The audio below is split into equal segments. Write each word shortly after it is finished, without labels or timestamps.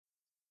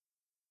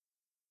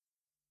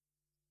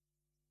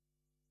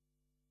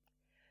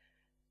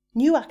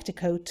New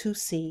Actico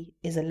 2C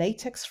is a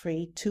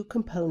latex-free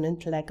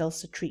two-component leg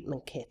ulcer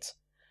treatment kit,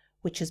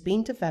 which has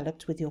been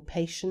developed with your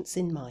patients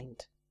in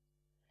mind.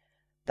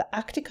 The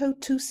Actico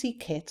 2C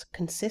kit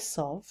consists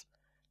of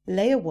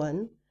Layer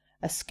 1,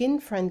 a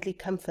skin-friendly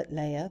comfort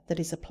layer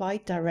that is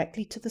applied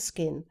directly to the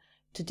skin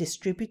to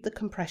distribute the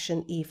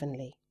compression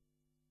evenly.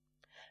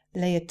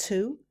 Layer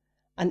 2,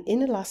 an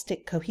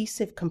inelastic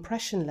cohesive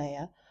compression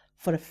layer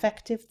for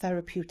effective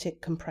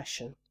therapeutic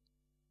compression.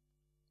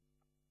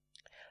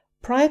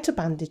 Prior to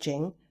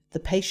bandaging, the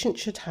patient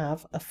should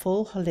have a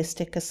full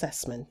holistic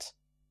assessment.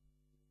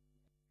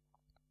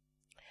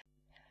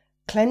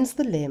 Cleanse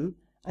the limb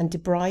and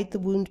debride the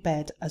wound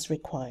bed as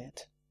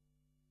required.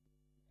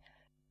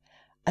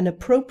 An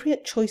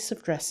appropriate choice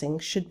of dressing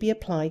should be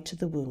applied to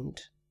the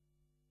wound.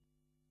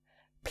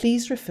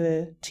 Please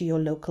refer to your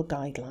local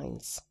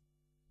guidelines.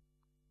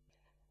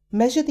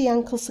 Measure the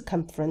ankle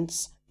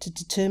circumference to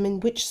determine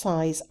which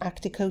size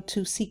Actico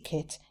 2C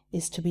kit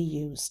is to be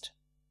used.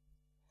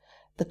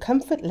 The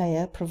comfort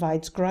layer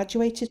provides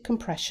graduated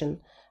compression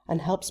and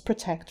helps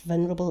protect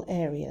vulnerable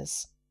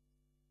areas.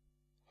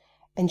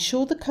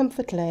 Ensure the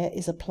comfort layer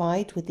is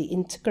applied with the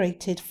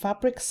integrated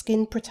fabric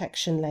skin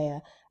protection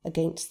layer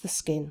against the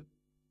skin.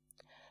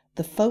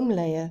 The foam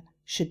layer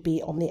should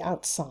be on the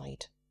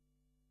outside.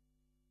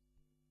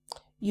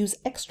 Use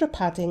extra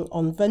padding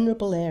on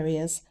vulnerable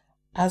areas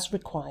as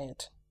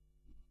required.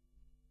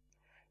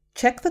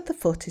 Check that the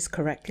foot is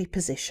correctly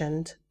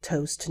positioned,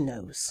 toes to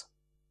nose.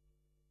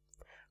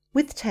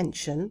 With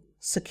tension,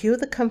 secure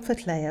the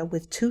comfort layer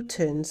with 2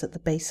 turns at the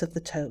base of the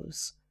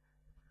toes.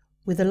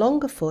 With a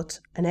longer foot,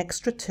 an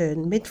extra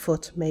turn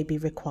mid-foot may be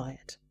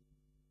required.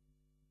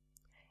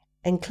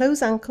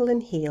 Enclose ankle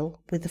and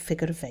heel with the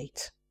figure of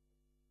 8.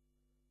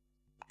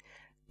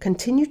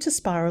 Continue to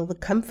spiral the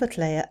comfort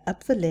layer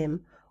up the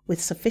limb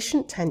with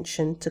sufficient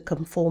tension to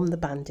conform the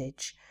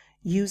bandage,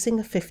 using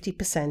a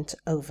 50%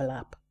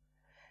 overlap,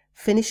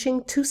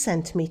 finishing 2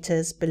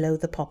 cm below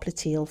the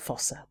popliteal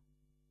fossa.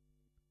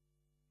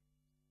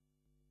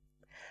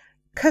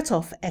 Cut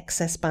off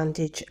excess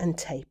bandage and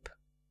tape.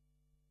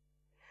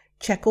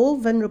 Check all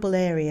vulnerable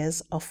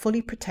areas are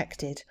fully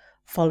protected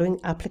following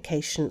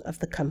application of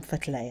the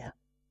comfort layer.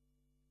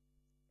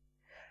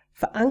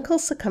 For ankle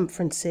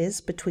circumferences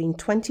between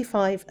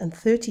 25 and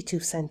 32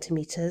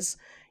 cm,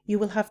 you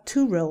will have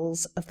 2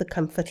 rolls of the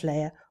comfort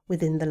layer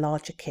within the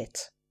larger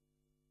kit.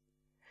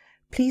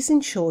 Please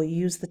ensure you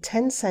use the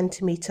 10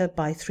 cm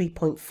by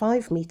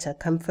 3.5 meter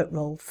comfort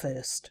roll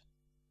first.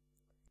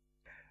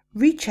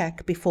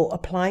 Recheck before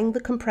applying the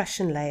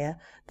compression layer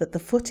that the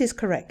foot is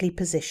correctly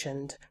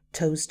positioned,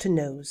 toes to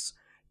nose,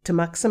 to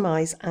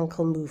maximize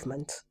ankle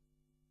movement.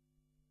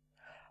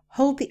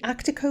 Hold the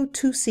Actico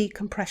 2C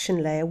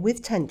compression layer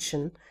with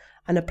tension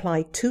and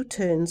apply 2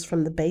 turns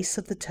from the base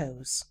of the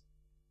toes.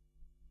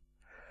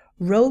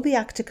 Roll the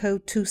Actico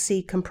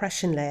 2C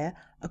compression layer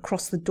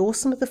across the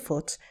dorsum of the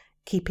foot,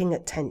 keeping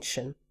at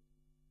tension.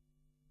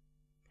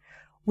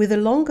 With a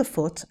longer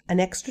foot,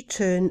 an extra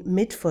turn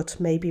mid-foot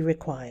may be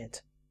required.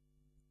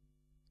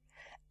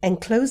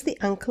 Enclose the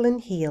ankle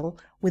and heel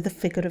with a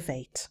figure of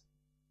 8.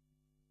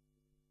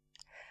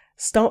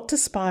 Start to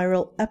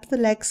spiral up the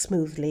leg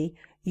smoothly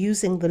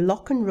using the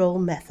lock and roll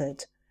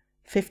method,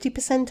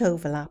 50%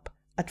 overlap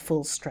at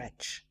full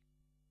stretch.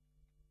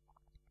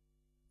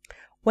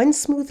 When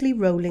smoothly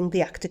rolling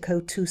the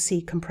Actico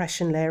 2C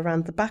compression layer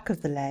around the back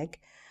of the leg,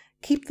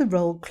 keep the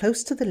roll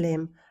close to the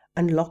limb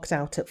and locked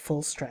out at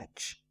full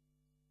stretch.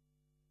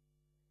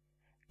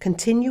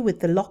 Continue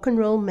with the lock and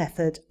roll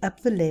method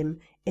up the limb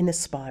in a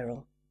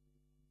spiral.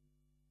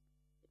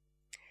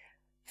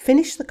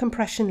 Finish the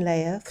compression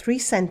layer 3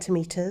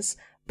 cm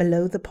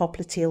below the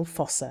popliteal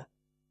fossa.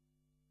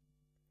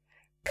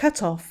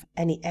 Cut off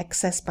any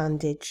excess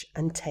bandage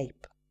and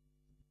tape.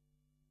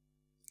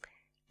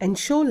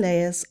 Ensure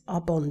layers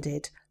are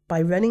bonded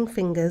by running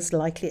fingers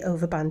lightly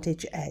over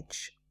bandage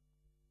edge.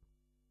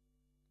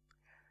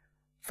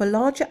 For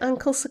larger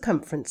ankle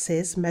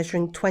circumferences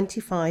measuring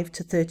 25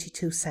 to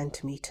 32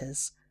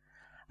 cm,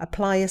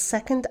 apply a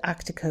second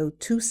Actico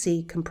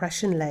 2C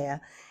compression layer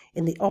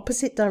in the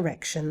opposite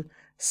direction,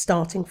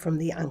 starting from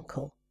the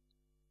ankle.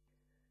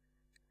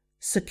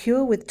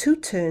 Secure with 2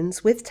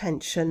 turns with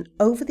tension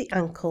over the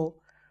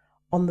ankle.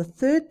 On the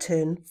 3rd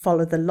turn,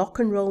 follow the lock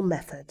and roll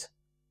method.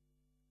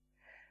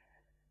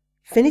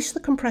 Finish the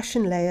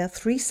compression layer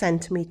 3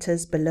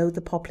 cm below the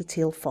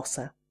popliteal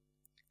fossa.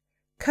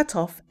 Cut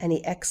off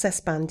any excess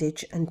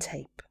bandage and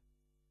tape.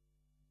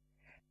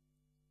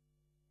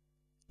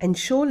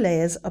 Ensure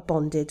layers are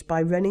bonded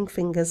by running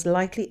fingers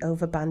lightly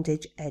over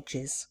bandage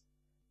edges.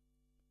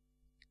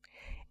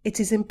 It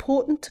is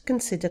important to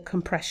consider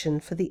compression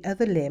for the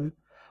other limb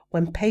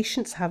when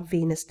patients have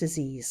venous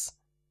disease.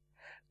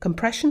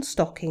 Compression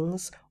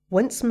stockings,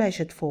 once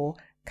measured for,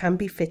 can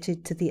be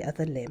fitted to the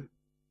other limb.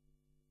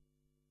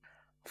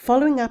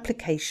 Following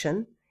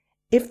application,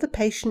 if the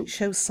patient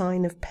shows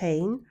sign of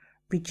pain,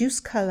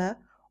 reduced colour,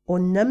 or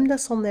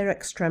numbness on their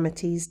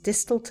extremities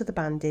distal to the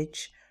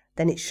bandage,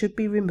 then it should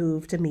be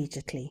removed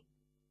immediately.